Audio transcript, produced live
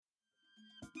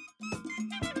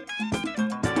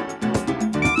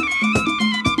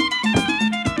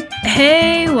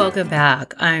Hey, welcome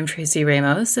back. I'm Tracy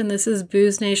Ramos, and this is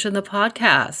Booze Nation, the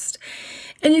podcast.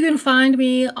 And you can find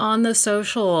me on the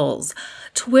socials,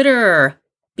 Twitter,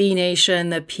 B Nation,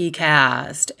 the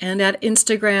PCast, and at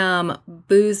Instagram,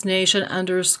 Booze Nation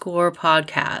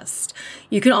 _podcast.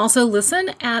 You can also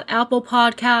listen at Apple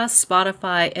Podcasts,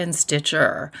 Spotify, and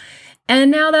Stitcher. And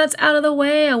now that's out of the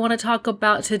way, I want to talk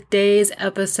about today's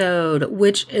episode,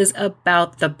 which is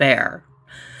about The Bear.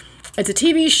 It's a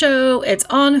TV show, it's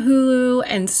on Hulu,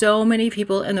 and so many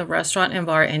people in the restaurant and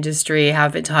bar industry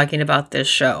have been talking about this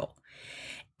show.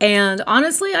 And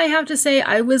honestly, I have to say,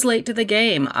 I was late to the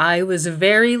game. I was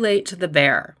very late to The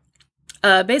Bear.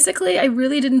 Basically, I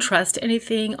really didn't trust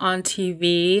anything on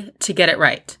TV to get it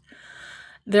right.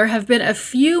 There have been a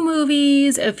few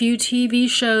movies, a few TV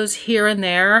shows here and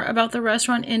there about the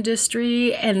restaurant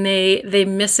industry, and they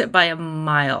miss it by a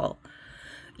mile.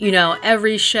 You know,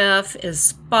 every chef is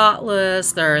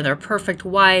spotless, they're perfect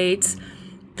whites,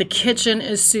 the kitchen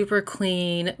is super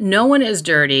clean, no one is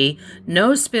dirty,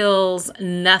 no spills,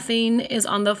 nothing is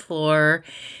on the floor,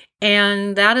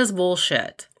 and that is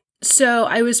bullshit. So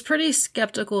I was pretty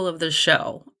skeptical of the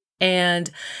show. And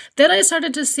then I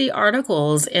started to see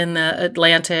articles in the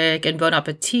Atlantic and Bon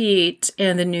Appetit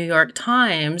and the New York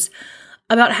Times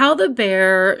about how The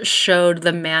Bear showed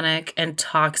the manic and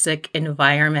toxic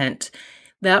environment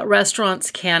that restaurants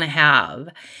can have.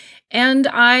 And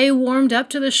I warmed up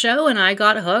to the show and I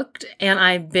got hooked and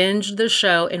I binged the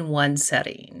show in one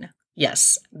setting.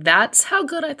 Yes, that's how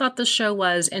good I thought the show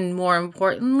was, and more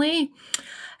importantly,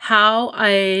 how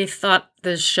I thought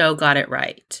the show got it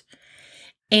right.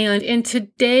 And in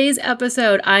today's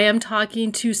episode, I am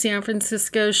talking to San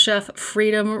Francisco chef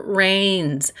Freedom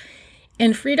Rains.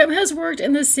 And Freedom has worked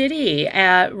in the city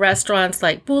at restaurants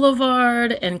like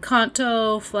Boulevard,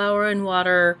 Encanto, Flower and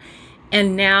Water,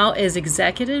 and now is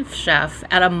executive chef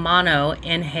at Amano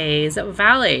in Hayes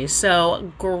Valley.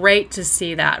 So great to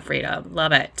see that, Freedom.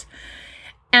 Love it.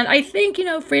 And I think,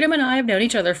 Freedom and I have known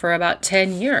each other for about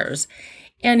 10 years.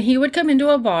 And he would come into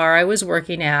a bar I was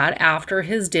working at after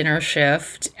his dinner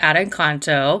shift at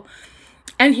Encanto,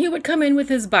 and he would come in with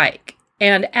his bike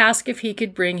and ask if he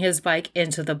could bring his bike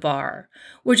into the bar,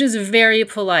 which is very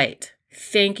polite.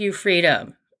 Thank you,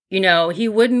 Freedom. He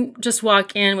wouldn't just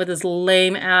walk in with his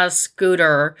lame-ass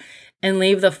scooter and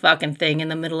leave the fucking thing in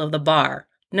the middle of the bar.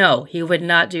 No, he would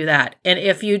not do that. And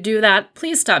if you do that,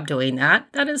 please stop doing that.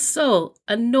 That is so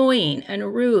annoying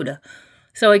and rude.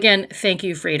 So again, thank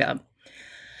you, Freedom.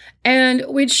 And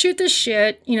we'd shoot the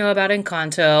shit, about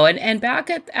Encanto. And back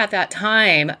at that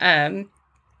time,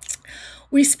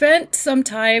 we spent some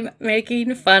time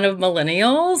making fun of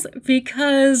millennials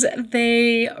because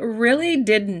they really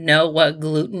didn't know what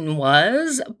gluten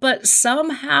was, but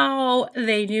somehow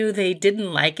they knew they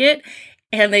didn't like it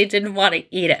and they didn't want to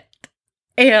eat it.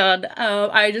 And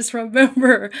I just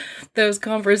remember those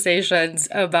conversations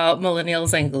about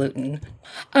millennials and gluten.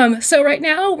 So right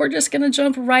now, we're just going to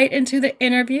jump right into the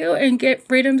interview and get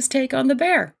Freedom's take on The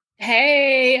Bear.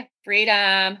 Hey,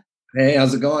 Freedom. Hey,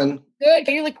 how's it going? Good.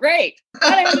 You look great.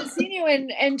 God, I haven't seen you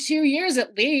in 2 years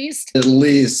at least. At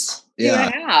least,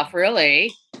 yeah. 2.5,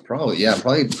 really. Probably, yeah.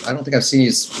 Probably, I don't think I've seen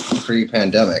you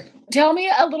pre-pandemic. Tell me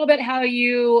a little bit how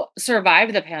you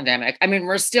survived the pandemic. I mean,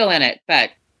 we're still in it,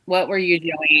 but what were you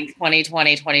doing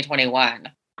 2020, 2021?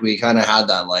 We kind of had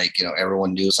that,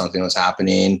 everyone knew something was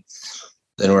happening.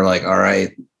 Then we're like, all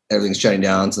right, everything's shutting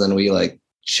down. So then we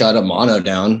shut Amano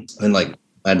down and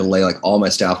I had to lay all my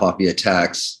staff off via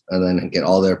text and then get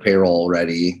all their payroll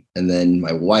ready. And then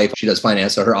my wife, she does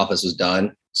finance, so her office was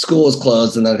done. School was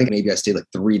closed. And then I think maybe I stayed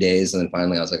 3 days. And then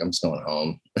finally I was like, I'm just going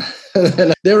home.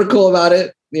 And they were cool about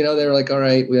it. They were like, all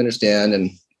right, we understand. And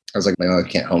I was like, I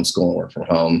can't homeschool and work from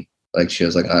home. She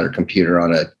was on her computer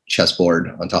on a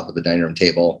chessboard on top of the dining room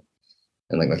table.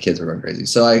 And my kids were going crazy.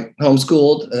 So I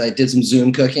homeschooled and I did some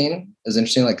Zoom cooking. It was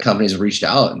interesting. Companies reached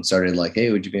out and started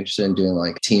hey, would you be interested in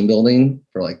doing team building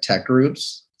for tech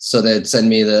groups? So they'd send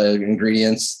me the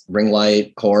ingredients, ring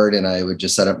light, cord, and I would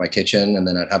just set up my kitchen. And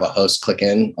then I'd have a host click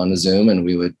in on the Zoom and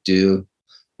we'd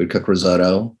cook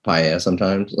risotto, paella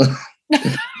sometimes.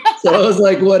 So it was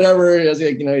whatever. It was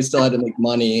you still had to make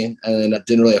money, and it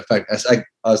didn't really affect. I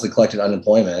obviously collected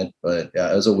unemployment, but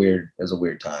yeah, it was a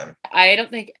weird time. I don't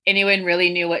think anyone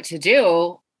really knew what to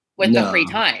do with the free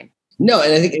time. No,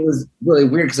 and I think it was really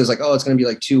weird because it's it's going to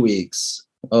be 2 weeks.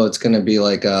 Oh, it's going to be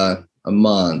a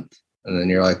month, and then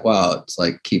you're wow, it's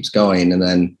keeps going, and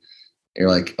then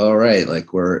you're all right,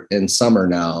 we're in summer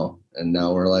now. And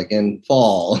now we're in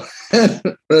fall.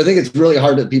 But I think it's really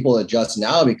hard that people adjust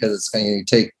now because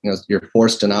it's you're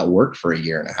forced to not work for a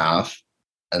year and a half.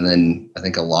 And then I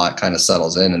think a lot kind of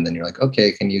settles in, and then you're like,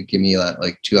 okay, can you give me that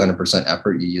like 200%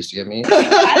 effort you used to give me? I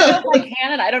don't know if I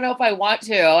can, and I don't know if I want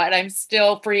to, and I'm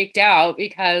still freaked out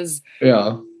because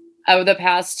of the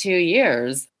past 2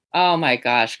 years. Oh my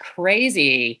gosh,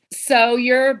 crazy. So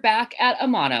you're back at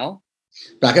Amano.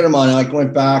 Back at Amano, I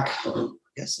went back, I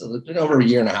guess it's been over a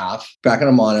year and a half. Back at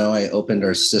Amano, I opened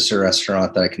our sister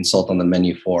restaurant that I consult on the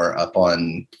menu for up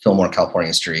on Fillmore,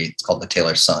 California Street. It's called the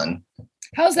Taylor Sun.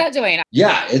 How's that doing?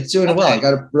 Yeah, it's doing well. I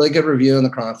got a really good review in the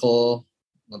Chronicle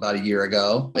about a year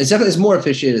ago. It's more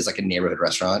officiated as like a neighborhood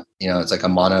restaurant. It's like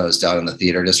Amano is down in the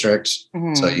theater district.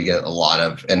 Mm-hmm. So you get a lot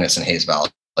of, and it's in Hayes Valley,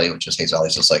 which is Hayes Valley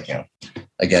is just like,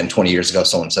 again, 20 years ago,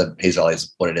 someone said Hayes Valley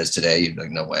is what it is today. You'd be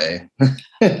like, no way.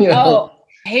 Oh,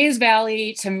 Hayes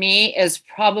Valley to me is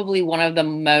probably one of the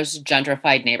most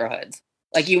gentrified neighborhoods.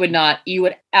 Like you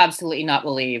would absolutely not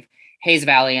believe Hayes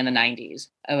Valley in the 90s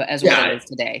as what it is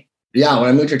today. Yeah, when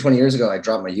I moved here 20 years ago, I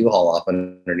dropped my U-Haul off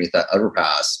underneath that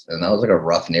overpass, and that was like a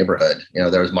rough neighborhood.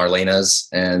 There was Marlena's,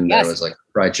 and there was like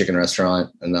a fried chicken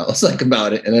restaurant, and that was like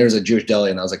about it. And there was a Jewish deli,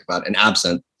 and that was like about an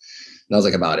Absinthe, and that was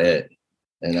like about it.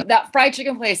 And that fried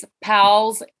chicken place,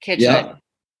 Pal's Kitchen,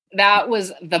 that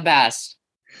was the best.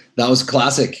 That was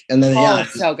classic. And then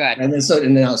so good. And then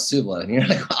now Subla, and you're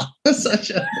like, wow, that's such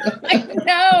a.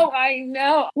 I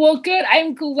know. Well, good.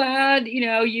 I'm glad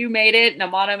you made it, and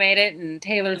Amano made it, and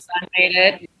Taylor's son made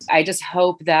it. I just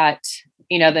hope that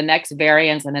the next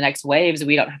variants and the next waves,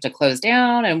 we don't have to close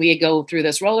down, and we go through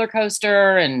this roller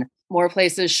coaster, and more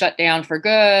places shut down for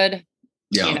good.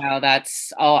 Yeah.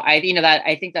 That's all. I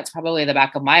think that's probably in the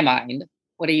back of my mind.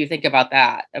 What do you think about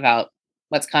that? About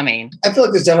what's coming? I feel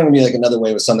like there's definitely gonna be like another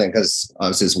wave of something, because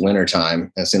obviously it's winter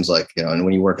time. And it seems like, and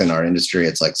when you work in our industry,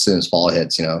 it's like as soon as fall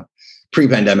hits,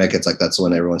 pre-pandemic, it's like that's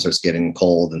when everyone starts getting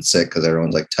cold and sick because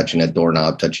everyone's like touching a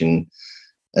doorknob, touching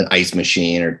an ice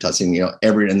machine, or touching,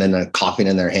 and then coughing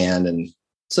in their hand. And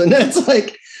so then it's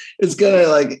like, it's gonna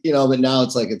like, but now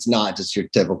it's like, it's not just your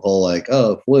typical like,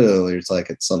 oh, flu. It's like,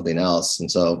 it's something else. And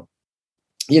so,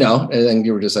 and then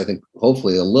you were just, I think,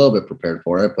 hopefully a little bit prepared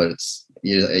for it, but it's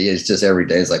just every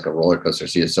day is like a roller coaster.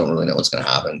 So you just don't really know what's going to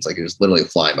happen. It's like you're just literally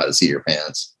flying by the seat of your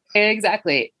pants.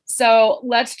 Exactly. So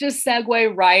let's just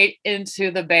segue right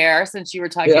into the bear, since you were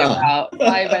talking about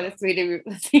flying by the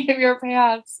seat of your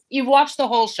pants. You've watched the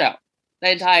whole show,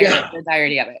 the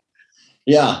entirety of it.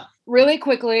 Yeah. Really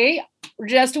quickly,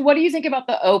 just what do you think about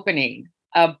the opening,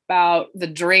 about the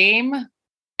dream,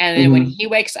 and then when he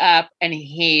wakes up and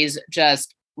he's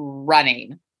just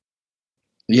running?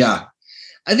 Yeah.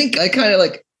 I think I kind of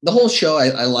like the whole show.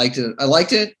 I liked it. I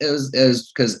liked it. It was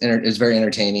because it was very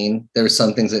entertaining. There were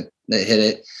some things that hit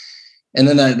it. And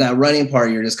then that running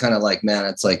part, you're just kind of like, man,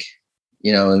 it's like,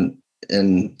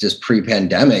 and just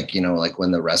pre-pandemic, like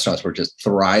when the restaurants were just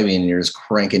thriving and you're just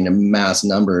cranking to mass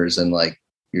numbers, and like,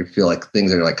 you feel like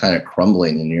things are like kind of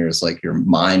crumbling, and you're just like, your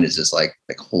mind is just like,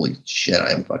 holy shit,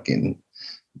 I'm fucking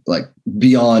like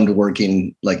beyond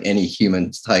working like any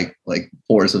human type, like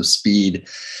force of speed.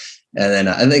 And then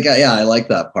I think, I like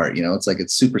that part, it's like,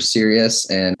 it's super serious.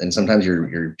 And sometimes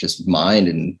your just mind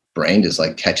and brain just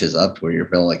like catches up to where you're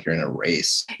feeling like you're in a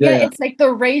race. Yeah. It's like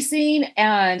the racing.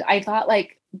 And I thought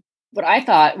what I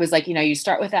thought was like, you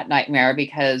start with that nightmare,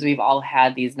 because we've all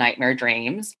had these nightmare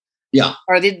dreams. Yeah.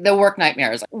 Or the work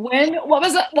nightmares. What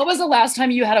was the last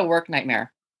time you had a work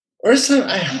nightmare? First time,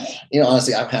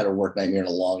 honestly, I've had a work nightmare in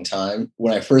a long time.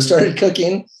 When I first started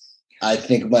cooking, I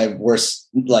think my worst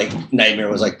like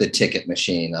nightmare was like the ticket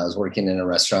machine. I was working in a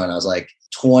restaurant. I was like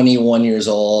 21 years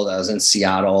old. I was in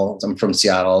Seattle. I'm from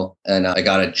Seattle, and I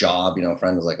got a job. A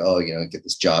friend was like, "Oh, get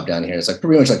this job down here." It's like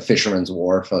pretty much like Fisherman's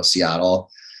Wharf of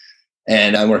Seattle.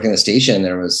 And I'm working the station.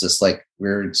 There was just like, we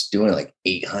were just doing like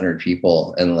 800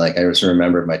 people. And like, I just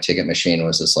remembered my ticket machine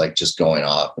was just like, just going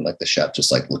off. And like the chef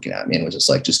just like looking at me and was just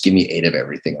like, just give me 8 of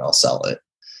everything and I'll sell it.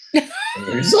 And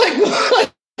you're just like,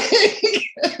 what?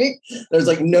 There's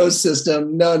like no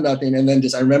system, no nothing. And then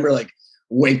just, I remember like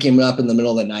waking up in the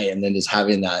middle of the night and then just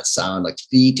having that sound like,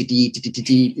 you're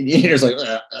just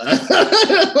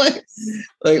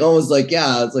like almost like,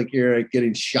 yeah, it's like you're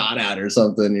getting shot at or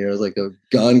something. There's like a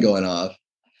gun going off.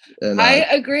 And I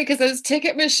agree, because those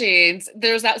ticket machines,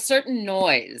 there's that certain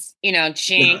noise,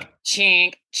 chink,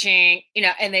 chink, chink,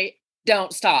 and they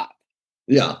don't stop.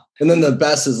 Yeah. And then the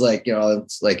best is like,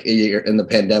 it's like a year in the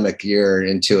pandemic year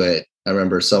into it. I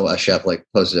remember a chef like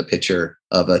posted a picture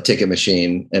of a ticket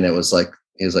machine, and it was like,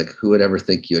 he was like, who would ever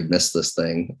think you would miss this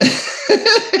thing?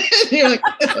 You're like,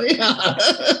 oh, yeah.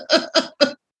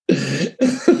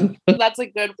 That's a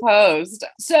good post.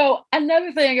 So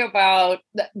another thing about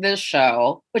this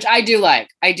show, which I do like,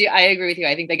 I agree with you.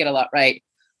 I think they get a lot right.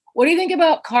 What do you think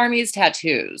about Carmi's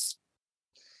tattoos?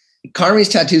 Carmi's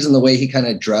tattoos and the way he kind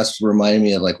of dressed reminded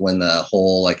me of like when the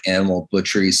whole like animal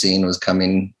butchery scene was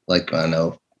coming, like, I don't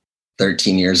know,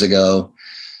 13 years ago,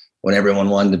 when everyone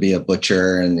wanted to be a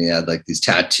butcher and he had like these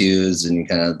tattoos and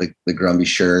kind of the grumpy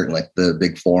shirt and like the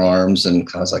big forearms. And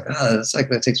I was like, it's like,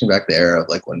 that takes me back to the era of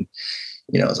like when,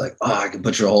 it's like, I can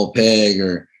butcher a whole pig,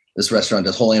 or this restaurant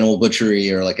does whole animal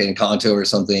butchery, or like in Encanto or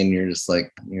something. You're just kind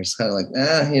of like,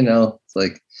 it's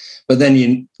like, but then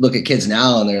you look at kids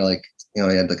now and they're like, he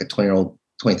had like a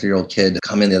 23-year-old kid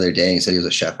come in the other day and he said he was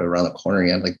a chef around the corner. He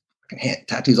had like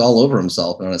tattoos all over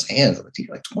himself and on his hands. I'm like,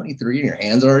 you're like 23 and your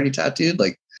hands are already tattooed?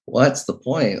 Like, what's the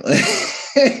point?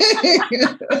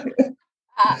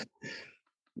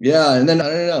 Yeah. And then I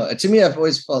don't know. To me, I've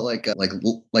always felt like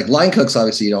line cooks,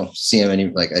 obviously you don't see them any,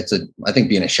 like I think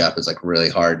being a chef is like really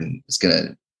hard, and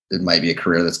it might be a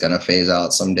career that's going to phase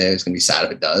out someday. It's going to be sad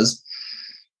if it does.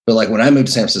 But like when I moved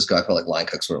to San Francisco, I felt like line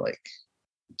cooks were like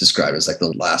described as like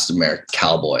the last American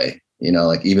cowboy,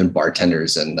 like even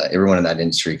bartenders and everyone in that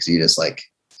industry. Cause you just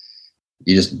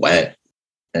went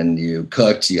and you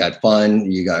cooked, you had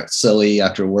fun, you got silly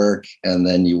after work, and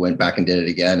then you went back and did it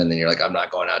again. And then you're like, I'm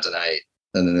not going out tonight.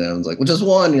 And then everyone's like, well, just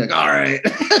one. You're like, all right.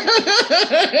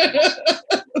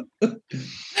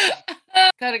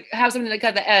 Gotta have something to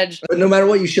cut the edge. But no matter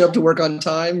what, you showed up to work on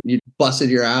time, you busted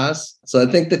your ass. So I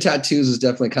think the tattoos is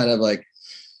definitely kind of like,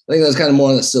 I think that's kind of more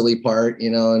on the silly part,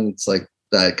 and it's like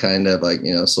that kind of like,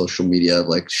 social media of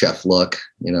like chef look,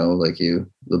 like the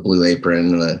blue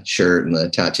apron and the shirt and the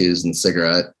tattoos and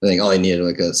cigarette. I think all I needed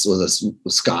was a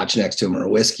scotch next to him or a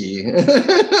whiskey.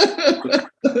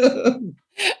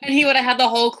 And he would have had the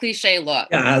whole cliche look.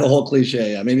 Yeah, the whole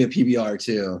cliche. Yeah, maybe a PBR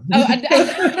too. Oh,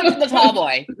 the tall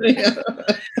boy. Yeah.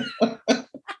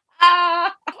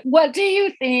 What do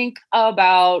you think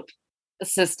about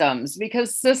systems?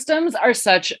 Because systems are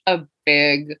such a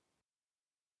big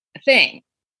thing.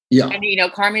 Yeah. And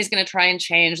Carmi's going to try and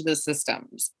change the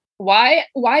systems. Why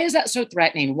is that so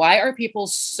threatening? Why are people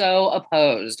so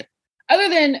opposed? Other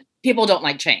than people don't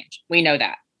like change. We know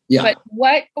that. Yeah. But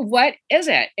what is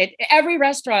it? Every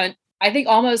restaurant, I think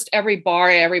almost every bar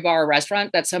or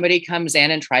restaurant that somebody comes in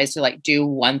and tries to like do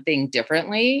one thing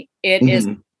differently, it is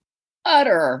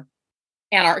utter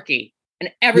anarchy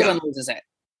and everyone loses it.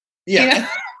 Yeah.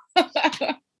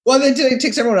 Well, it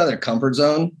takes everyone out of their comfort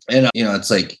zone. And, it's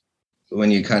like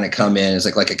when you kind of come in, it's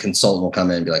like a consultant will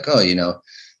come in and be like, oh,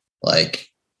 like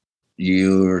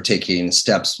you're taking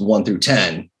steps 1 through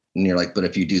 10. And you're like, but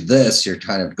if you do this, you're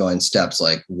kind of going steps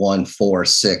like 1, 4,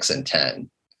 6, and 10.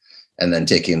 And then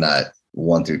taking that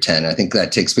 1 through 10. I think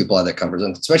that takes people out of their comfort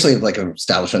zone, especially if like an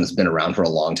establishment that's been around for a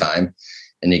long time.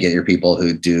 And you get your people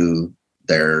who do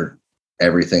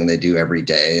everything they do every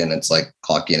day. And it's like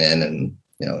clocking in and,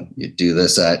 you do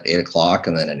this at 8 o'clock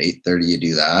and then at 8:30 you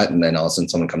do that. And then all of a sudden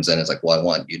someone comes in and is like, well, I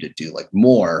want you to do like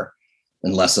more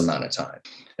in less amount of time.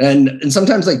 And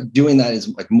sometimes like doing that is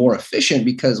like more efficient,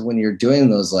 because when you're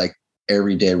doing those like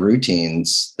everyday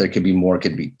routines, there could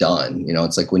be done.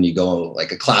 It's like when you go,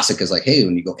 like a classic is like, hey,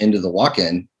 when you go into the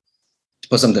walk-in to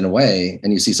put something away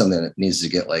and you see something that needs to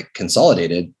get like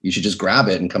consolidated, you should just grab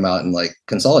it and come out and like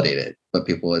consolidate it. But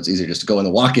it's easier just to go in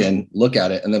the walk-in, look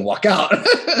at it, and then walk out.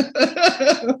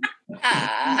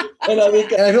 And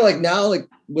I feel like now, like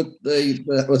with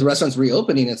restaurants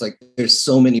reopening, it's like there's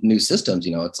so many new systems.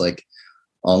 It's like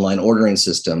online ordering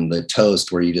system, the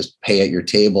Toast, where you just pay at your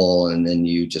table and then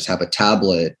you just have a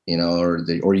tablet,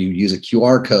 or you use a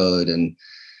QR code and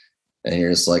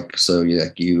you're just like, so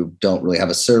you don't really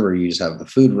have a server, you just have a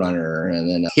food runner, and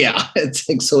then it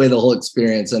takes away the whole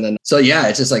experience. And then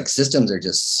it's just like systems are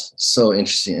just so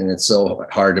interesting, and it's so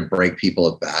hard to break people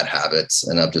of bad habits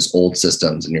and of just old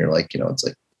systems. And you're like, it's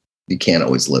like you can't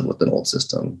always live with an old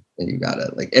system, and you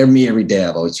gotta like every day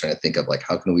I've always trying to think of like,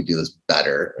 how can we do this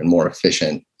better and more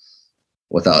efficient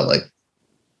without like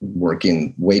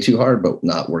working way too hard, but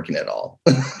not working at all.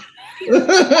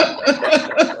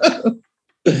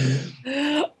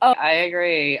 Oh, I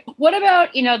agree. What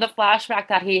about, the flashback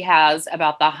that he has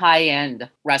about the high-end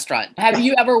restaurant? Have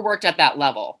you ever worked at that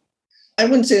level? I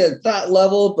wouldn't say at that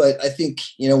level, but I think,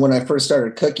 when I first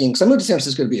started cooking, because I moved to San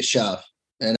Francisco to be a chef,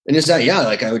 and just that,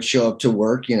 like I would show up to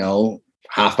work,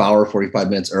 half hour, 45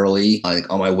 minutes early. Like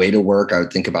on my way to work, I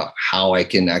would think about how I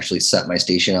can actually set my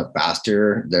station up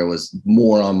faster. There was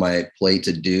more on my plate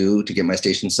to do to get my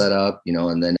station set up,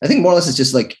 and then I think more or less it's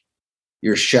just like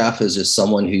your chef is just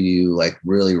someone who you like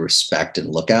really respect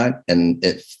and look at. And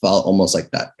it felt almost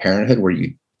like that parenthood where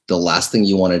the last thing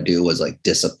you want to do was like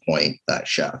disappoint that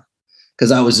chef. Cause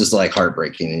that was just like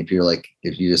heartbreaking. And if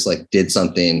you just like did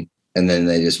something and then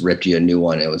they just ripped you a new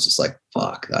one. It was just like,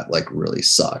 fuck, that like really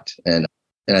sucked. And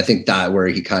I think that where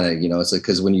he kind of, it's like,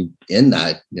 because when you in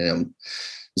that,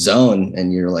 zone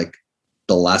and you're like,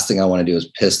 the last thing I want to do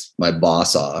is piss my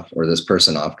boss off or this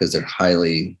person off because they're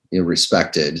highly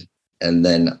respected. And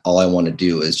then all I want to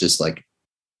do is just like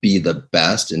be the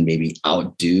best and maybe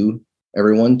outdo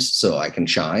everyone so I can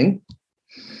shine.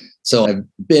 So I've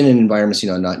been in environments,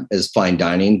 not as fine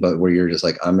dining, but where you're just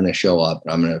like, I'm going to show up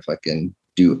and I'm going to fucking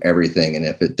do everything. And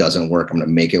if it doesn't work, I'm going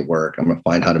to make it work. I'm going to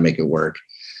find how to make it work.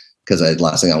 Because the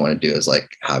last thing I want to do is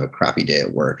like have a crappy day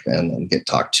at work and then get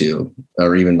talked to,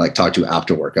 or even like talk to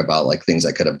after work about like things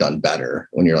I could have done better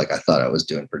when you're like, I thought I was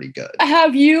doing pretty good.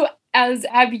 Have you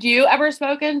ever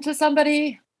spoken to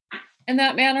somebody in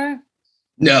that manner?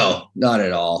 No, not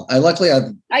at all. I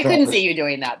couldn't see you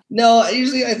doing that. No,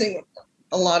 I think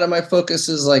a lot of my focus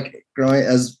is like growing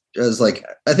as like,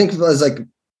 I think as like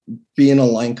being a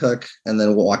line cook and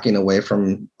then walking away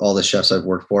from all the chefs I've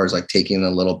worked for is like taking a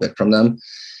little bit from them.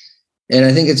 And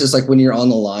I think it's just like when you're on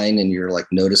the line and you're like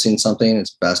noticing something,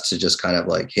 it's best to just kind of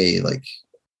like, hey, like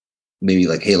maybe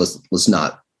like, hey, let's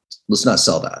not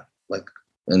sell that. Like,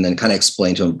 and then kind of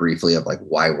explain to them briefly of like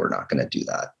why we're not going to do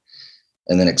that.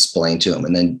 And then explain to them.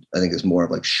 And then I think it's more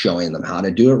of like showing them how to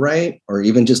do it right. Or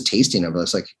even just tasting it. But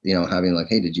it's like, having like,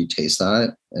 hey, did you taste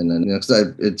that? And then,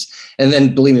 and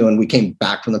then believe me, when we came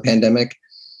back from the pandemic,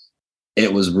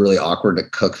 it was really awkward to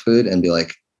cook food and be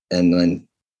like, and then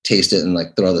taste it and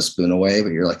like throw the spoon away.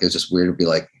 But you're like, it's just weird to be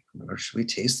like, or should we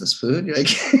taste this food? You're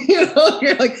like,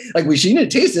 you're like we should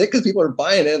need to taste it because people are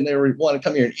buying it and they want to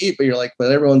come here and eat. But you're like,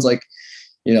 but everyone's like,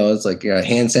 it's like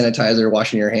hand sanitizer,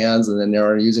 washing your hands, and then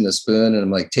they're using a spoon, and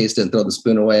I'm like, taste it and throw the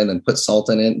spoon away, and then put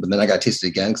salt in it. But then I got to taste it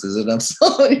again because there's enough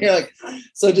salt. You're like,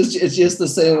 so it's just the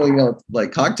same,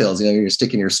 like cocktails. You're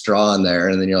sticking your straw in there,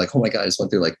 and then you're like, oh my god, I just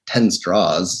went through like 10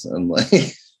 straws. I'm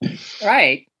like,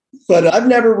 right. But I've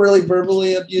never really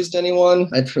verbally abused anyone.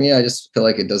 For me, I just feel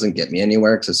like it doesn't get me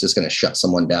anywhere because it's just going to shut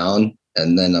someone down,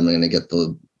 and then I'm going to get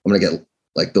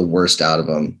like the worst out of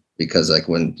them. Because like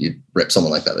when you rip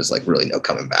someone like that, there's like really no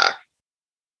coming back.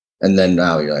 And then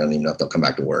now I don't even know if they'll come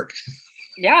back to work.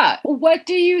 Yeah. What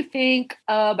do you think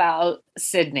about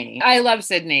Sydney? I love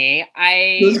Sydney.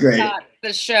 It was great. Thought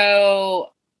the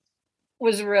show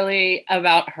was really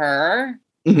about her.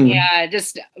 Mm-hmm. Yeah.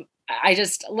 I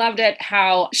just loved it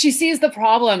how she sees the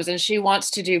problems and she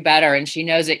wants to do better and she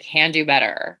knows it can do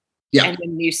better. Yeah. And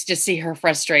then you just see her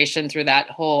frustration through that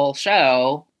whole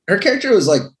show. Her character is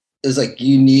like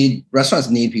restaurants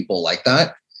need people like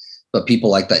that, but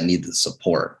people like that need the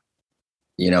support.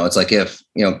 It's like if,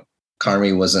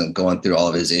 Carmy wasn't going through all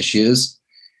of his issues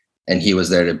and he was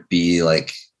there to be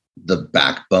like the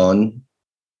backbone,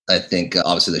 I think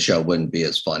obviously the show wouldn't be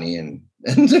as funny and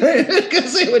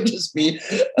because it would just be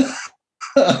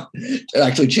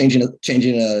actually turning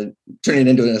it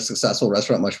into a successful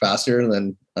restaurant much faster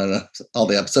than all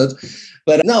the episodes.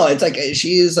 But no, it's like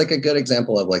she is like a good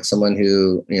example of like someone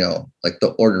who, like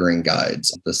the ordering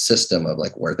guides, the system of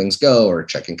like where things go or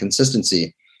checking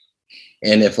consistency.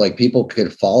 And if like people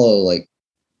could follow like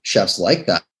chefs like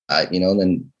that,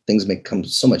 then things may come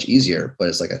so much easier. But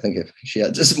it's like, I think if she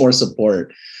had just more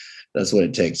support, that's what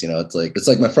it takes. It's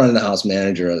like my front of the house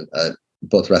manager at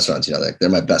both restaurants, like they're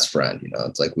my best friend.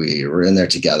 It's like we're in there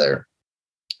together.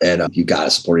 And you got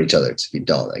to support each other. Because if you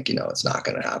don't, like, it's not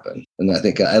going to happen. And I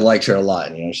think I liked her a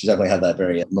lot. She definitely had that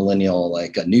very millennial,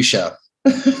 like a new chef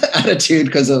attitude.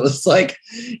 Because it was like,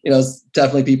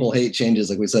 definitely people hate changes,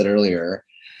 like we said earlier.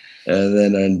 And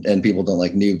then and people don't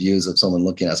like new views of someone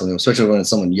looking at something, especially when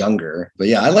it's someone younger. But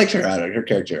yeah, I liked her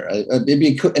character. It'd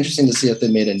be interesting to see if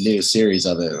they made a new series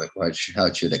of it, like how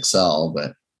it should excel.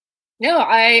 But no,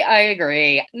 I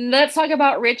agree. Let's talk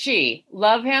about Richie.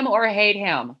 Love him or hate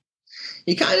him?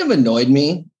 He kind of annoyed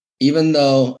me, even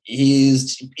though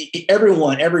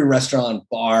every restaurant,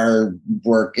 bar,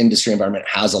 work, industry environment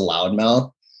has a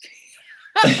loudmouth.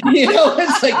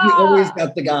 It's like you always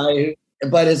got the guy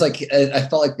but it's like, I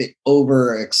felt like they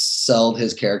over excelled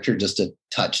his character just a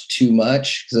touch too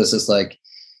much. Cause it's just like,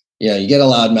 you get a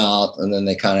loud mouth and then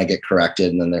they kind of get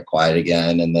corrected and then they're quiet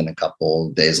again. And then a couple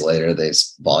days later,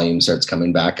 volume starts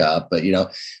coming back up, but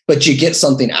you get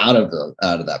something out of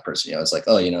that person. It's like,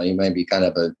 oh, you might be kind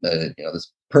of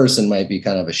this person might be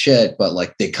kind of a shit, but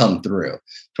like they come through.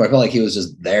 So I felt like he was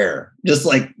just there, just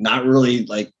like not really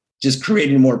like just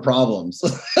creating more problems.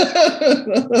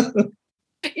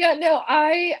 Yeah, no,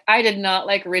 I did not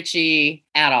like Richie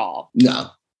at all. No.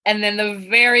 And then the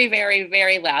very, very,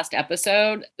 very last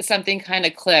episode, something kind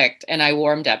of clicked and I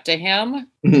warmed up to him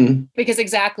because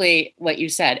exactly what you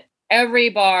said, every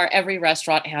bar, every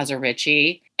restaurant has a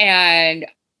Richie. And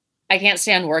I can't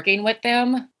stand working with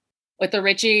them, with the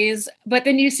Richies. But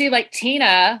then you see like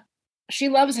Tina, she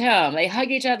loves him. They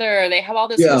hug each other. They have all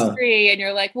this history. And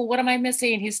you're like, well, what am I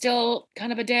missing? He's still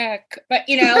kind of a dick. But,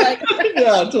 like.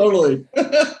 Yeah, totally.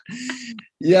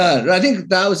 Yeah, I think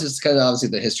that was just kind of obviously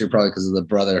the history, probably because of the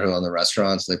brother who owned the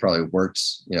restaurants. They probably worked,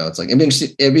 it's like,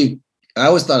 I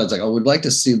always thought it's like, I would like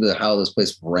to see how this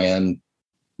place ran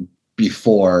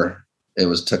before it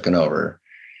was taken over,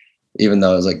 even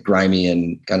though it was like grimy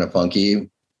and kind of funky,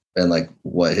 and like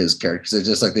what his characters, it's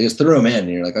just like, they just threw him in and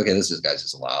you're like, okay, this guy's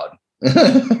just loud.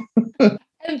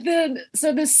 And then,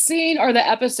 so the scene or the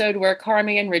episode where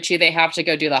Carmy and Richie, they have to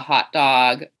go do the hot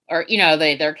dog, or,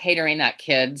 they're catering that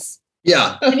kid's.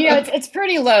 Yeah. And, it's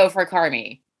pretty low for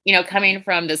Carmy, coming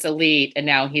from this elite, and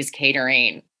now he's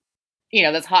catering,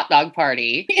 this hot dog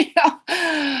party.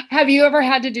 Have you ever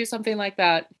had to do something like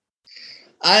that?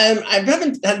 I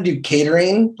haven't had to do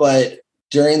catering, but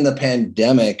during the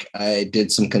pandemic, I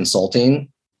did some consulting,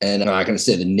 and I'm not going to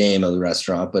say the name of the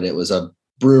restaurant, but it was a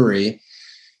brewery.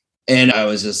 And I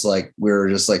was just like, we were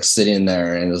just like sitting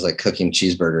there, and it was like cooking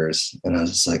cheeseburgers. And I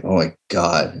was just like, oh my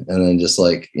God. And then just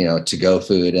like, to-go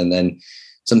food. And then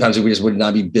sometimes we just would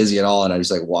not be busy at all. And I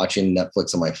was like watching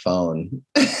Netflix on my phone.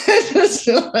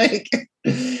 So like,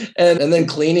 and then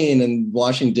cleaning and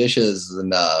washing dishes.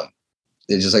 And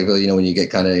it's just like, when you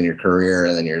get kind of in your career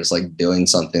and then you're just like doing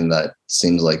something that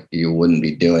seems like you wouldn't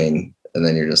be doing. And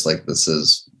then you're just like,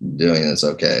 doing this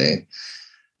okay.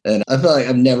 And I feel like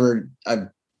I've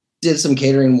did some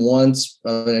catering once.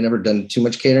 I never done too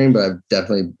much catering, but I've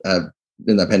definitely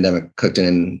in the pandemic cooked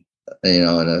in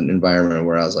an environment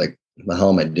where I was like, what the hell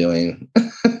am I doing?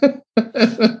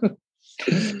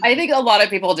 I think a lot of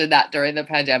people did that during the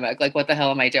pandemic. Like, what the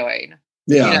hell am I doing?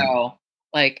 Yeah.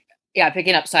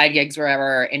 Picking up side gigs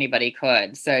wherever anybody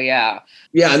could. So, yeah.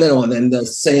 Yeah. And then the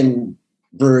same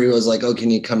brewery was like, oh,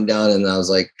 can you come down? And I was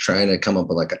like trying to come up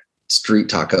with like a street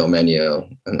taco menu.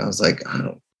 And I was like, I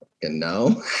don't fucking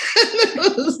know. I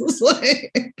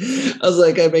was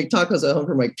like, I make tacos at home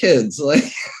for my kids. Like,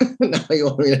 now you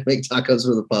want me to make tacos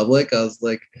for the public? I was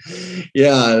like,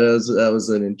 yeah, that was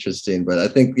an interesting, but I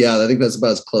think that's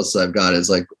about as close as I've got, is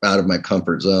like out of my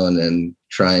comfort zone and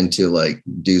trying to like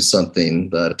do something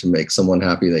that to make someone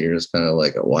happy, that you're just kind of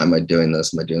like, why am I doing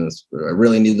this? Am I doing this? I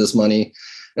really need this money.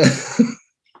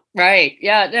 Right.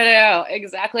 Yeah, no,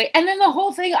 exactly. And then the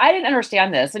whole thing, I didn't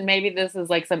understand this, and maybe this is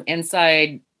like some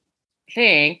inside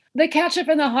thing, the ketchup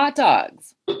in the hot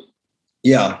dogs.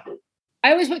 Yeah.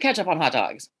 I always put ketchup on hot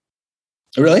dogs.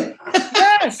 Really?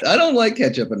 Yes. I don't like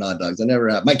ketchup in hot dogs. I never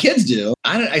have. My kids do.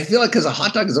 I feel like because a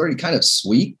hot dog is already kind of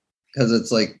sweet, because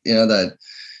it's like, that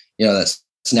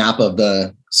snap of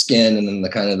the skin and then the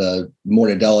kind of the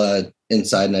mortadella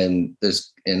inside, and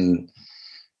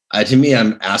to me,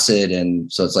 I'm acid,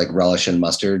 and so it's like relish and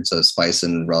mustard, so spice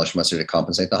and relish mustard to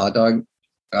compensate the hot dog.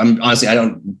 I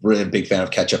don't really a big fan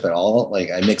of ketchup at all.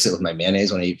 Like, I mix it with my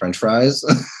mayonnaise when I eat French fries.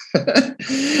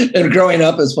 And growing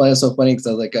up, it's so funny because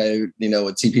I was like, I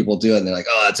would see people do it, and they're like,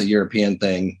 oh, that's a European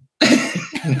thing.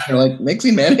 They're like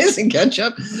mixing mayonnaise and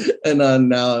ketchup, and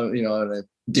now and I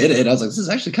did it. I was like, this is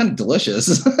actually kind of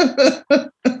delicious.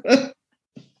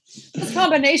 This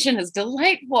combination is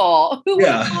delightful. Who would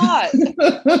have thought?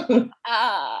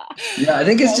 Yeah, I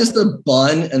think it's just the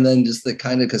bun, and then just the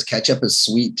kind of, because ketchup is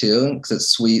sweet too, because it's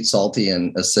sweet, salty,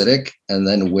 and acidic. And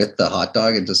then with the hot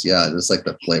dog, it just like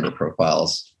the flavor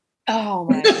profiles. Oh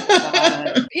my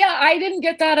God. Yeah, I didn't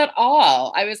get that at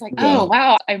all. I was like, oh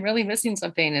wow, I'm really missing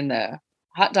something in the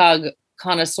hot dog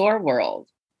connoisseur world.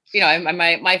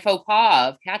 My faux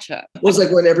pas of ketchup. Well, it's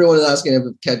like when everyone is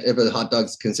asking if a hot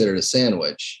dog's considered a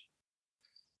sandwich.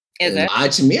 Is it?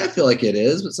 To me, I feel like it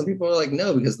is, but some people are like,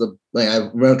 no, because when I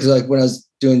was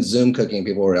doing Zoom cooking,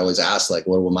 people would always ask like,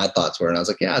 what my thoughts were, and I was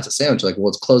like, yeah, it's a sandwich. Like, well,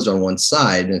 it's closed on one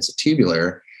side and it's a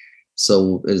tubular,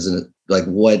 so isn't it like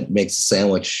what makes a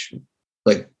sandwich?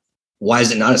 Like, why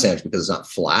is it not a sandwich? Because it's not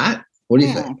flat. What do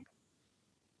you think?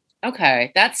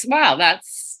 Okay, that's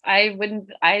that's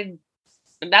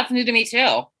new to me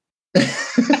too.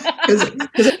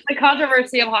 The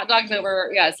controversy of hot dogs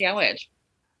over sandwich.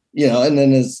 And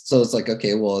then it's like,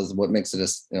 okay, well, is what makes it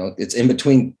it's in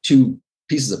between two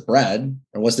pieces of bread,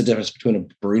 or what's the difference between a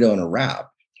burrito and a wrap?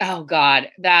 Oh God,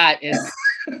 that is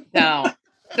no.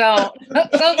 Don't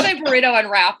say burrito and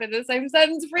wrap in the same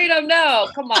sentence, Freedom. No,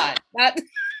 come on.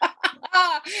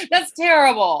 That's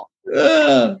terrible.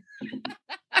 Good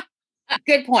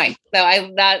point.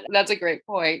 So that's a great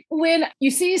point. When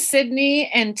you see Sydney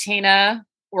and Tina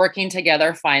working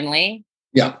together finally.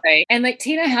 Yeah. Right. And like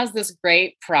Tina has this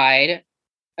great pride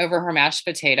over her mashed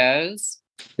potatoes.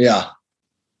 Yeah.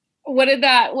 What did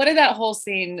that whole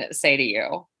scene say to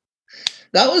you?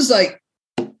 that was like,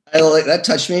 that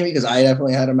touched me because I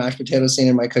definitely had a mashed potato scene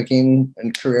in my cooking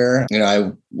and career. You know,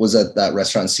 I was at that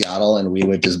restaurant in Seattle and we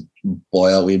would just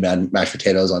we'd add mashed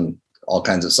potatoes on all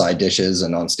kinds of side dishes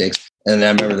and on steaks. And then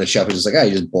I remember the chef was just like,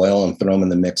 you just boil them, throw them in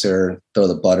the mixer, throw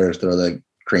the butter, throw the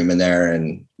cream in there.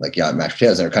 And like, mashed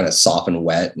potatoes, they're kind of soft and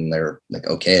wet. And they're like,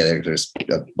 okay, there's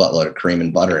a buttload of cream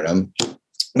and butter in them.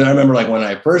 And I remember like when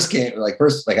I first came,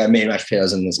 I made mashed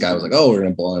potatoes and this guy was like, oh, we're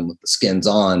going to boil them with the skins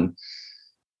on.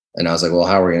 And I was like, well,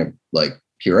 how are we going to like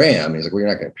puree them? He's like, well, you're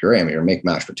not going to puree them. You're going to make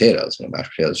mashed potatoes. You know,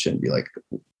 mashed potatoes shouldn't be like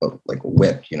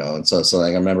whipped, you know? And so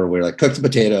like, I remember we like cooked the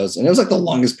potatoes and it was like the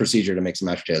longest procedure to make some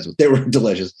mashed potatoes, but they were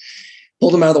delicious.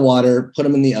 Pulled them out of the water, put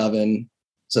them in the oven.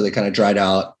 So they kind of dried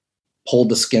out, pulled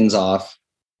the skins off,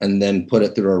 and then put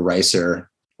it through a ricer,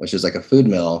 which is like a food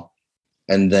mill.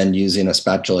 And then using a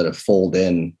spatula to fold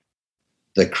in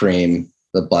the cream,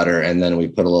 the butter, and then we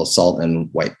put a little salt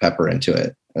and white pepper into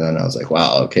it. And then I was like,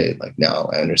 wow, okay, like now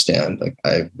I understand. Like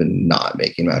I've been not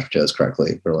making mashed potatoes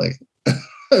correctly for like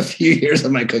a few years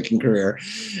of my cooking career.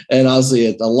 And obviously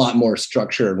it's a lot more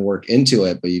structure and work into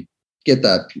it, but you get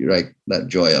that that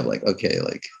joy of like, okay,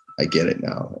 like I get it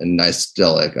now. And I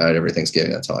still like every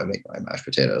Thanksgiving, that's how I make my mashed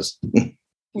potatoes.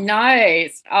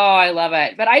 Nice. Oh, I love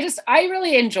it. But I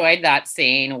really enjoyed that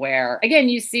scene where, again,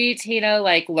 you see Tina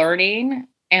like learning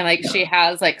and like she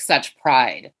has like such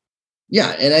pride.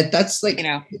 Yeah. And that's like,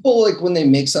 people like when they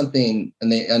make something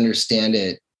and they understand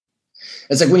it,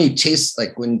 it's like when you taste,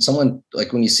 like when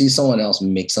you see someone else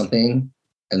make something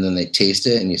and then they taste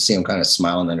it and you see them kind of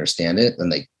smile and understand it, then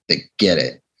they get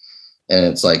it. And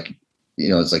it's like,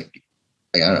 it's like,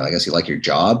 I don't know, I guess you like your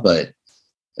job, but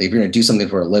like, if you're going to do something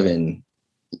for a living,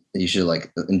 you should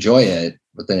like enjoy it.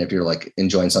 But then if you're like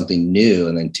enjoying something new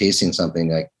and then tasting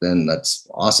something, like, then that's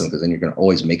awesome. Cause then you're going to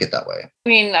always make it that way. I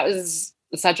mean, that was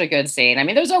such a good scene. I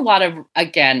mean, there's a lot of,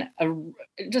 again,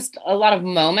 just a lot of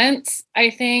moments, I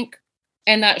think,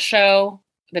 in that show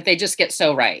that they just get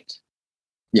so right.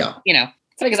 Yeah.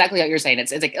 It's exactly what you're saying.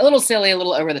 It's like a little silly, a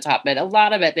little over the top, but a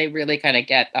lot of it, they really kind of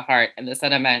get the heart and the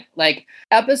sentiment. Like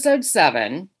episode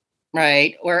 7,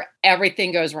 right? Where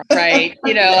everything goes wrong, right?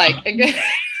 Like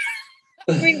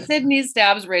when Sydney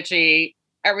stabs Richie,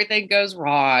 everything goes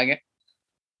wrong.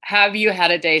 Have you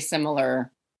had a day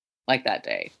similar like that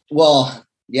day? Well,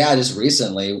 yeah, just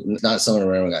recently, not someone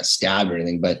where anyone got stabbed or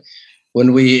anything, but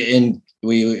when we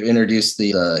introduced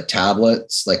the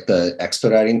tablets, like the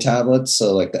expediting tablets.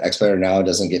 So like the expediter now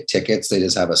doesn't get tickets. They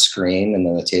just have a screen and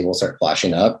then the tables start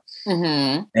flashing up.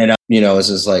 Mm-hmm. And,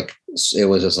 it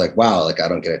was just like, wow, like I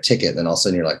don't get a ticket. And then all of a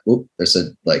sudden you're like, whoop, there's a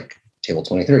like table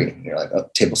 23. And you're like, oh,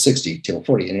 table 60, table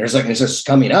 40. And it's just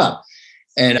coming up.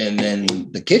 And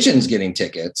then the kitchen's getting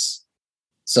tickets.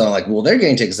 So I'm like, well, they're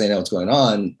getting tickets. They know what's going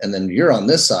on. And then you're on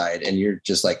this side and you're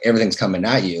just like, everything's coming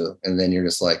at you. And then you're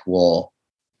just like, well,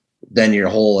 then your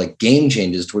whole like game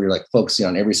changes to where you're like focusing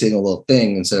on every single little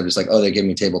thing instead of just like, oh, they give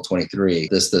me table 23,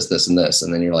 this, and this.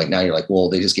 And then you're like, now you're like, well,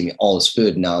 they just give me all this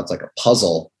food. And now it's like a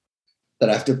puzzle that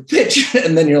I have to pitch.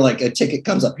 And then you're like, a ticket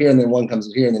comes up here and then one comes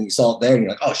up here and then you saw it there and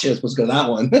you're like, oh shit, it's supposed to go that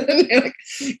one.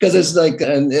 Because it's like,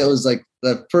 and it was like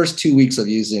the first 2 weeks of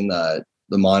using the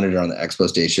monitor on the expo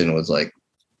station was like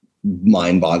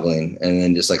mind boggling. And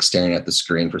then just like staring at the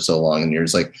screen for so long. And you're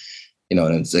just like, and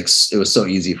it was so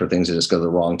easy for things to just go to the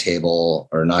wrong table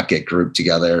or not get grouped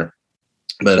together.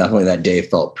 But definitely that day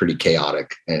felt pretty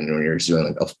chaotic. And when you're just doing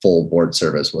like a full board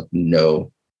service with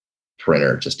no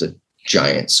printer, just a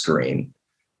giant screen.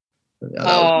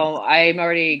 I'm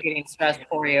already getting stressed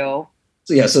for you.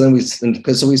 So yeah, so then we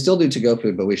still do to-go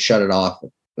food, but we shut it off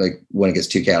like when it gets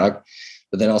too chaotic.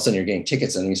 But then all of a sudden you're getting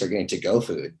tickets and then you start getting to-go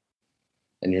food.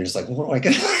 And you're just like, what do I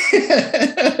get?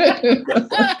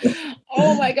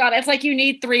 Oh my God. It's like you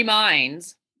need 3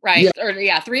 minds, right? Yeah. Or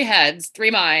 3 heads, 3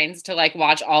 minds to like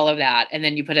watch all of that. And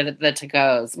then you put it at the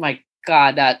to-goes. My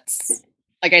God, that's,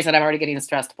 like I said, I'm already getting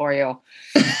stressed for you.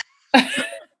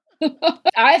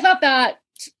 I thought that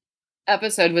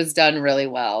episode was done really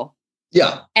well.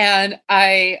 Yeah. And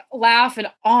I laugh and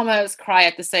almost cry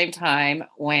at the same time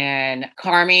when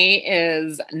Carmy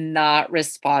is not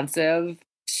responsive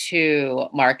to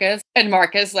Marcus, and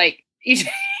Marcus like he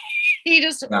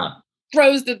just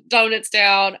throws the donuts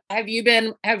down. Have you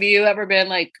ever been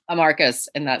like a Marcus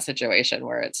in that situation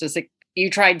where it's just like you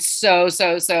tried so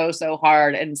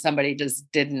hard and somebody just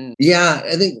didn't? Yeah,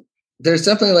 I think there's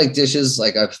definitely like dishes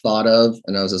like I've thought of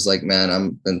and I was just like, man,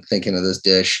 I've been thinking of this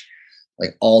dish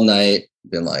like all night,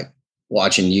 been like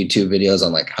watching YouTube videos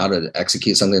on like how to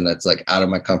execute something that's like out of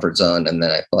my comfort zone, and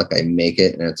then I feel like I make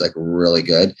it and it's like really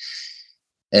good.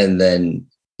 And then,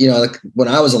 like when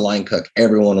I was a line cook,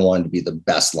 everyone wanted to be the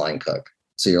best line cook.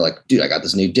 So you're like, dude, I got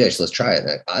this new dish. Let's try it. And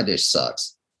like, our dish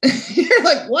sucks. You're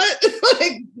like, what?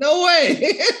 Like, no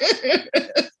way.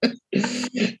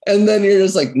 And then you're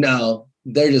just like, no,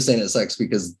 they're just saying it sucks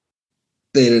because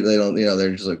they don't,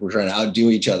 they're just like, we're trying to outdo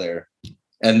each other.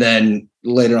 And then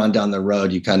later on down the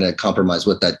road, you kind of compromise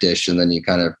with that dish and then you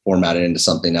kind of format it into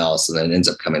something else. And then it ends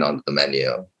up coming onto the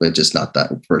menu, but just not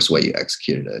that first way you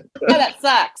executed it. Oh, that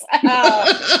sucks.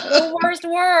 The worst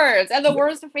words and the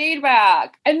worst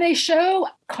feedback. And they show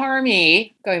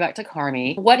Carmy, going back to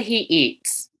Carmy, what he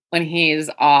eats when he's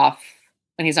off,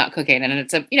 when he's not cooking. And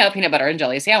it's a, peanut butter and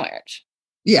jelly sandwich.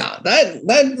 Yeah, that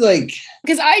like,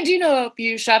 because I do know a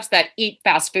few chefs that eat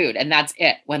fast food and that's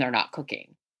it when they're not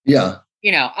cooking. Yeah.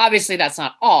 Obviously that's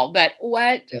not all, but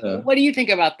what do you think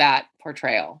about that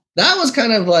portrayal? That was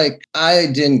kind of like, I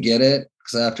didn't get it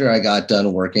because after I got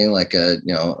done working like an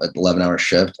 11-hour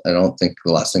shift, I don't think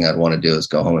the last thing I'd want to do is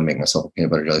go home and make myself a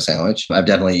peanut butter jelly sandwich. I've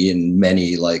definitely eaten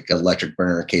many like electric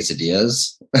burner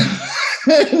quesadillas.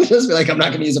 Just be like, I'm not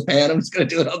going to use a pan. I'm just going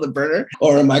to do it on the burner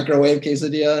or a microwave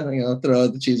quesadilla, throw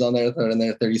the cheese on there, throw it in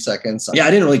there 30 seconds. Yeah,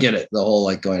 I didn't really get it. The whole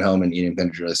like going home and eating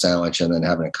peanut butter jelly sandwich and then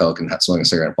having a Coke and smoking a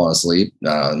cigarette and falling asleep.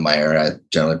 In my area, I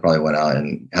generally probably went out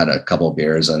and had a couple of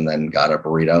beers and then got a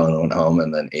burrito and went home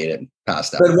and then ate it and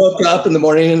passed out. I woke up in the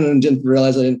morning and didn't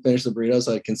realize I didn't finish the burrito.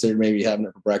 So I considered maybe having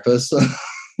it for breakfast.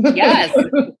 Yes.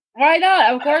 Why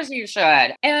not? Of course you should.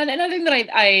 And another thing that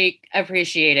I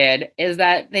appreciated is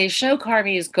that they show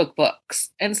Carmy's cookbooks.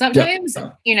 And sometimes,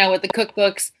 with the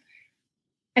cookbooks,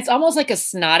 it's almost like a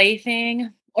snotty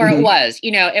thing, or it was,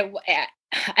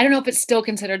 I don't know if it's still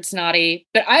considered snotty,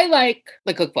 but I like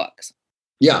the cookbooks.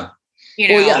 Yeah.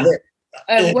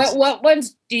 What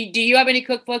ones do you have any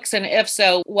cookbooks? And if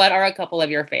so, what are a couple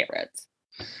of your favorites?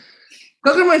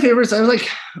 Those are my favorites. I have like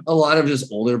a lot of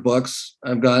just older books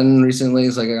I've gotten recently.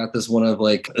 It's like I got this one of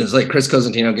it's like Chris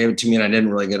Cosentino gave it to me and I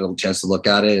didn't really get a chance to look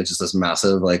at it. It's just this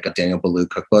massive like a Daniel Boulud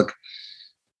cookbook.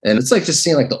 And it's like just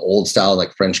seeing like the old style,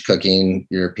 like French cooking,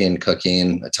 European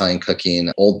cooking, Italian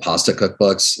cooking, old pasta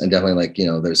cookbooks. And definitely like,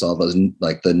 there's all those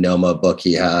like the Noma book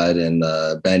he had and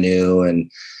the Benu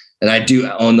and I do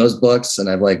own those books. And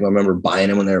I remember buying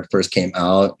them when they first came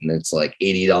out and it's like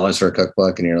 $80 for a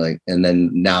cookbook. And you're like, and then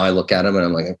now I look at them and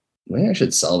I'm like, maybe I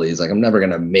should sell these. Like, I'm never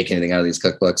going to make anything out of these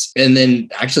cookbooks. And then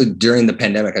actually during the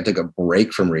pandemic, I took a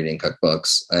break from reading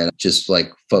cookbooks and just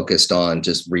like focused on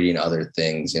just reading other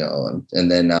things, and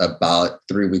then about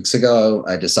 3 weeks ago,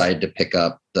 I decided to pick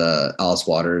up the Alice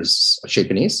Waters Chez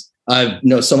Panisse. I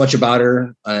know so much about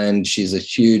her and she's a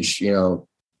huge,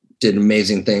 did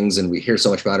amazing things and we hear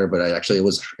so much about her, but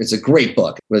it's a great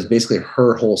book. It was basically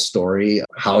her whole story,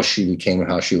 how she became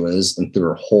how she was and through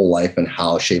her whole life and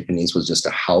how Chez Panisse was just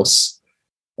a house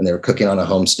and they were cooking on a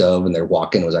home stove and their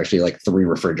walk-in was actually like 3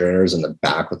 refrigerators in the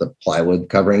back with a plywood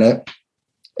covering it.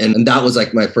 And that was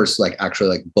like my first like actual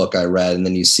like book I read. And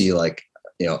then you see like,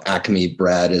 Acme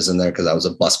Bread is in there because I was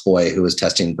a busboy who was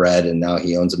testing bread and now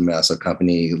he owns a massive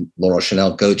company. Laurel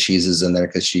Chanel goat cheese is in there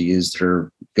because she used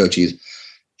her goat cheese.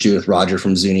 Judith Roger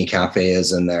from Zuni Cafe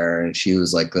is in there and she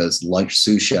was like this lunch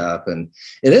sous chef. And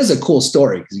it is a cool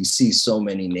story because you see so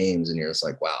many names and you're just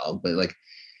like, wow. But like,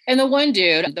 and the one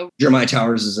dude, Jeremiah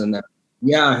Towers is in there.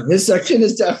 Yeah, his section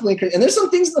is definitely crazy. And there's some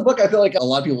things in the book I feel like a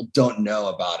lot of people don't know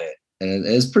about it. And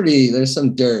it is there's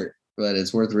some dirt, but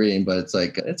it's worth reading. But it's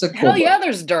like, it's a cool hell yeah, book.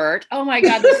 There's dirt. Oh my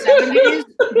God, the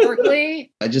 70s,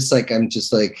 Berkeley.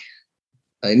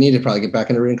 I need to probably get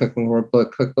back into reading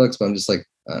cookbooks, but I'm just like,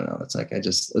 I don't know. It's like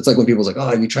when people's like, oh,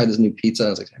 have you tried this new pizza? I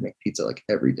was like, I make pizza like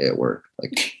every day at work.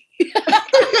 Like,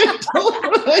 it's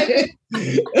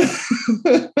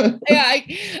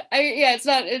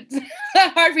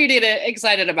hard for you to get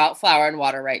excited about flour and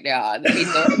water right now in the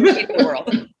pizza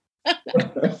world.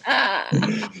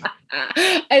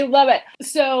 I love it.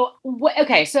 So,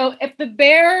 so if The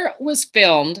Bear was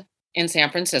filmed in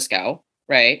San Francisco,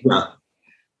 right? Yeah.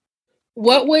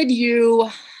 What would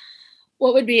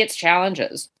be its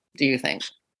challenges, do you think?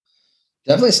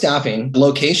 Definitely staffing,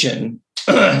 location.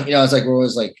 It's like, I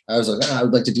was like, I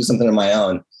would like to do something on my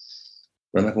own.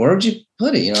 But I'm like, where would you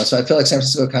put it? So I feel like San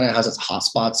Francisco kind of has its hot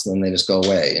spots and then they just go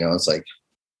away. It's like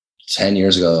 10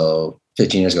 years ago,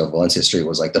 15 years ago, Valencia Street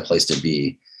was like the place to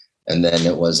be. And then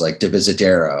it was like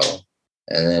Divisadero.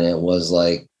 And then it was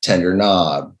like Tender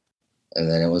Knob. And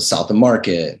then it was South of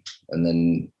Market. And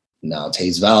then now it's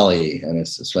Hayes Valley. And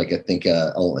it's just like, I think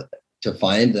to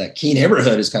find that key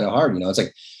neighborhood is kind of hard. It's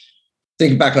like,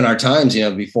 think back on our times,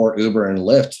 before Uber and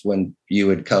Lyft, when you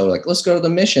would go like, let's go to the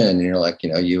Mission. And you're like,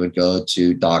 you would go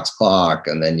to Doc's Clock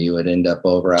and then you would end up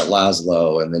over at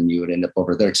Laszlo and then you would end up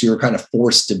over there. So you were kind of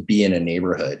forced to be in a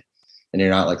neighborhood. And you're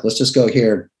not like, let's just go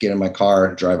here, get in my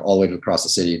car, drive all the way across the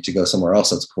city to go somewhere else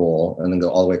that's cool, and then go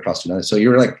all the way across to another. So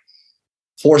you're like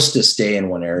forced to stay in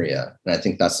one area. And I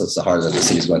think that's what's the hard that the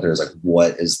city's going through, is like,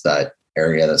 what is that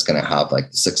area that's going to have like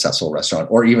a successful restaurant,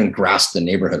 or even grasp the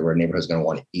neighborhood where a neighborhood is going to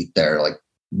want to eat there like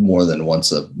more than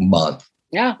once a month.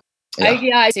 Yeah.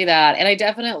 I see that. And I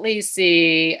definitely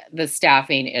see the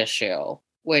staffing issue,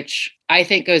 which I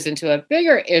think goes into a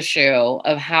bigger issue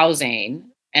of housing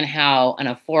and how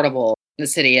unaffordable the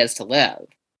city is to live.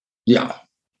 Yeah.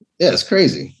 Yeah, it's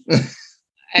crazy.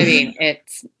 I mean,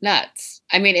 it's nuts.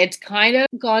 I mean, it's kind of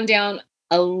gone down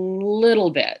a little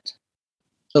bit.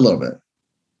 A little bit.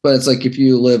 But it's like if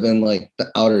you live in like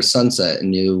the outer Sunset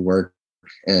and you work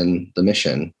in the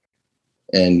Mission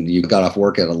and you got off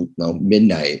work at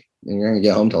midnight, and you're going to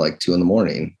get home till like 2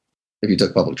 a.m. if you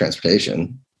took public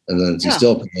transportation. And then you're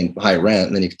still paying high rent,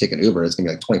 and then you can take an Uber, it's going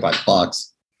to be like $25.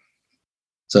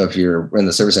 So if you're in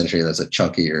the service industry, that's a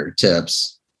chunk of your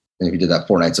tips. And if you did that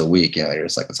 4 nights a week, you're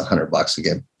just like, it's $100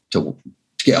 to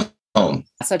get home.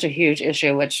 Such a huge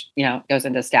issue, which, goes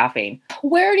into staffing.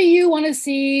 Where do you want to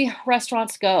see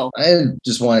restaurants go? I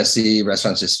just want to see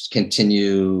restaurants just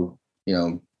continue,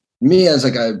 me as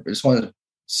like, I just want to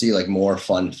see like more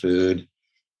fun food,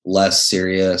 less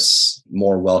serious,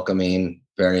 more welcoming,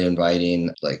 very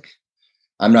inviting. Like,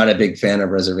 I'm not a big fan of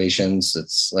reservations.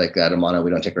 It's like at Amano, we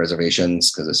don't take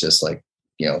reservations because it's just like,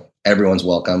 everyone's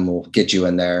welcome. We'll get you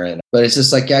in there. But it's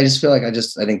just like, I just feel like I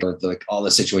think like all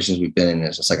the situations we've been in,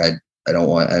 it's just like, I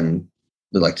would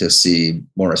like to see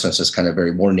more restaurants just kind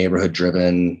of more neighborhood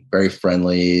driven, very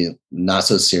friendly, not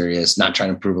so serious, not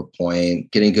trying to prove a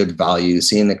point, getting good value,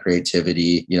 seeing the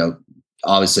creativity,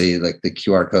 obviously like the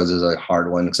QR codes is a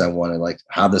hard one because I want to like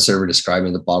have the server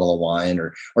describing the bottle of wine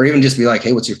or even just be like,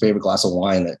 hey, what's your favorite glass of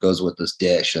wine that goes with this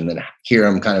dish? And then hear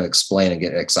them kind of explain and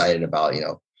get excited about,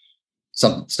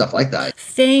 some stuff like that.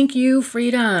 Thank you,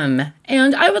 Freedom.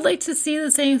 And I would like to see the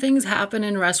same things happen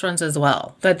in restaurants as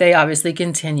well, that they obviously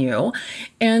continue.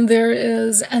 And there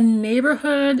is a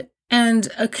neighborhood and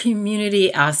a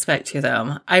community aspect to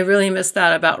them. I really miss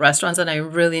that about restaurants, and I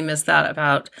really miss that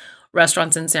about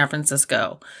restaurants in San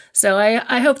Francisco. So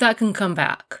I hope that can come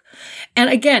back. And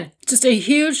again, just a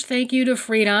huge thank you to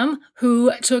Freedom,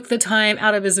 who took the time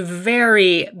out of his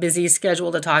very busy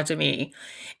schedule to talk to me.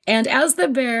 And as the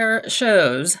bear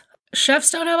shows,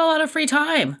 chefs don't have a lot of free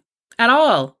time at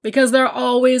all because they're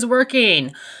always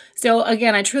working. So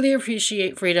again, I truly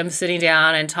appreciate Freedom sitting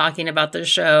down and talking about the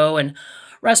show and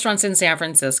restaurants in San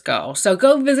Francisco. So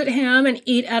go visit him and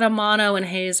eat at Amano in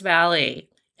Hayes Valley.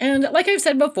 And like I've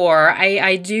said before,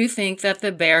 I do think that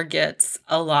the bear gets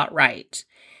a lot right.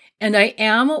 And I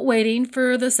am waiting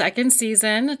for the second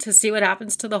season to see what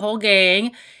happens to the whole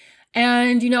gang.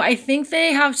 And, I think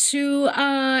they have to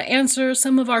answer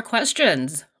some of our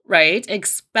questions, right?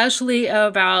 Especially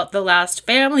about the last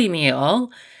family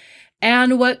meal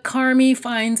and what Carmy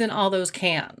finds in all those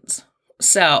cans.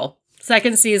 So,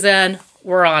 second season,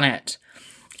 we're on it.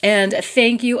 And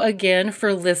thank you again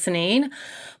for listening.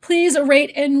 Please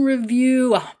rate and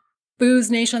review Booze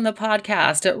Nation, the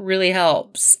podcast. It really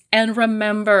helps. And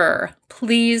remember,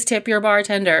 please tip your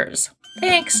bartenders.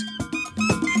 Thanks.